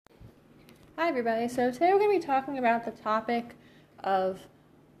Hi everybody, so today we're going to be talking about the topic of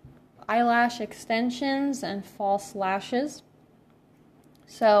eyelash extensions and false lashes.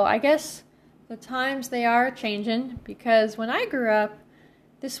 So I guess the times they are changing, because when I grew up,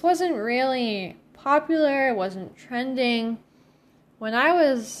 this wasn't really popular, it wasn't trending. When I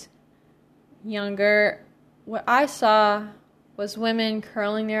was younger, what I saw was women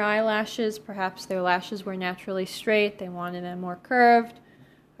curling their eyelashes. Perhaps their lashes were naturally straight, they wanted them more curved.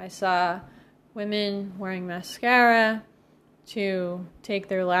 I saw women wearing mascara to take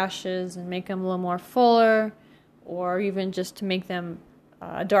their lashes and make them a little more fuller, or even just to make them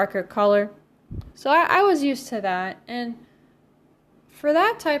a darker color. So I was used to that, and for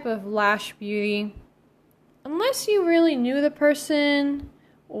that type of lash beauty, unless you really knew the person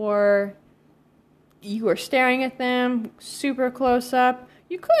or you were staring at them super close up,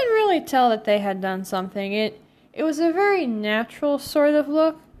 you couldn't really tell that they had done something. It was a very natural sort of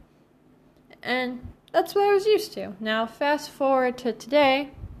look, and that's what I was used to. Now, fast forward to today.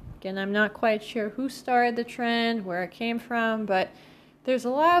 Again, I'm not quite sure who started the trend, where it came from, but there's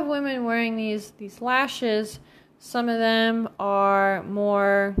a lot of women wearing these lashes. Some of them are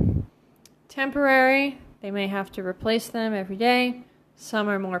more temporary. They may have to replace them every day. Some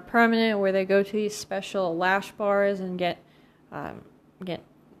are more permanent, where they go to these special lash bars and get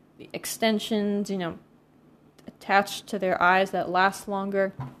extensions, attached to their eyes that last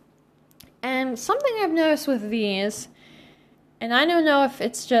longer. And something I've noticed with these, and I don't know if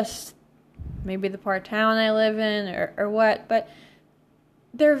it's just maybe the part of town I live in or what, but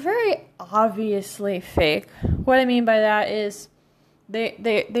they're very obviously fake. What I mean by that is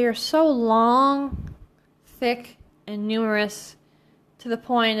they are so long, thick, and numerous, to the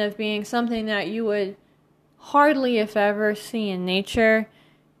point of being something that you would hardly, if ever, see in nature.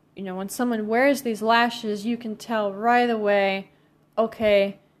 When someone wears these lashes, you can tell right away,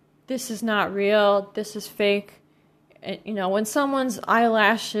 okay, this is not real, this is fake. When someone's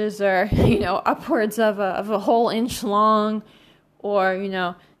eyelashes are, upwards of a whole inch long, or,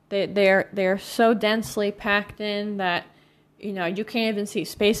 they're so densely packed in that, you can't even see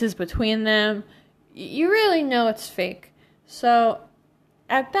spaces between them, you really know it's fake. So,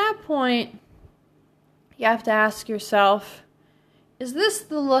 at that point, you have to ask yourself, is this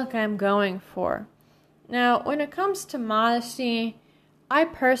the look I'm going for? Now, when it comes to modesty, I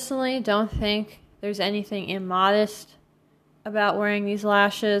personally don't think there's anything immodest about wearing these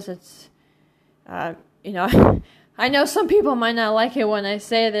lashes. It's, I know some people might not like it when I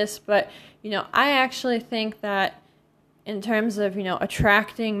say this, but, I actually think that in terms of,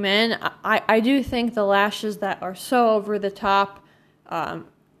 attracting men, I do think the lashes that are so over the top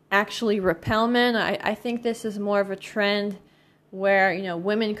actually repel men. I think this is more of a trend where,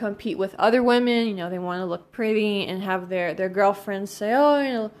 women compete with other women, they want to look pretty and have their girlfriends say,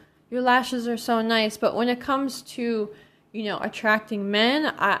 oh, your lashes are so nice. But when it comes to, attracting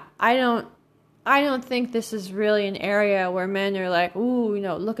men, I don't think this is really an area where men are like, ooh,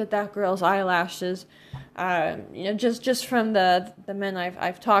 look at that girl's eyelashes. Just from the men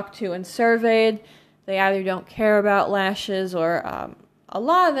I've talked to and surveyed, they either don't care about lashes, or a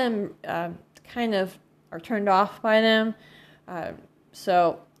lot of them kind of are turned off by them.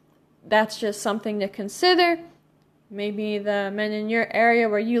 So that's just something to consider. Maybe the men in your area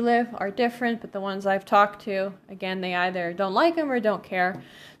where you live are different, but the ones I've talked to, again, they either don't like them or don't care.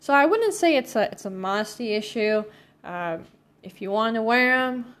 So I wouldn't say it's a modesty issue. If you want to wear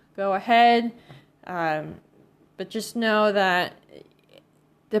them, go ahead. But just know that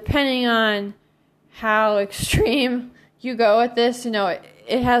depending on how extreme you go with this,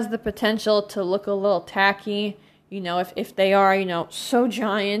 it has the potential to look a little tacky. If they are, so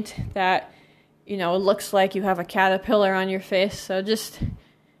giant that, it looks like you have a caterpillar on your face. So just,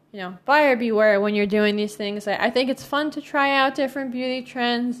 buyer beware when you're doing these things. I think it's fun to try out different beauty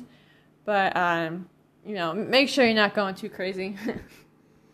trends, but, make sure you're not going too crazy.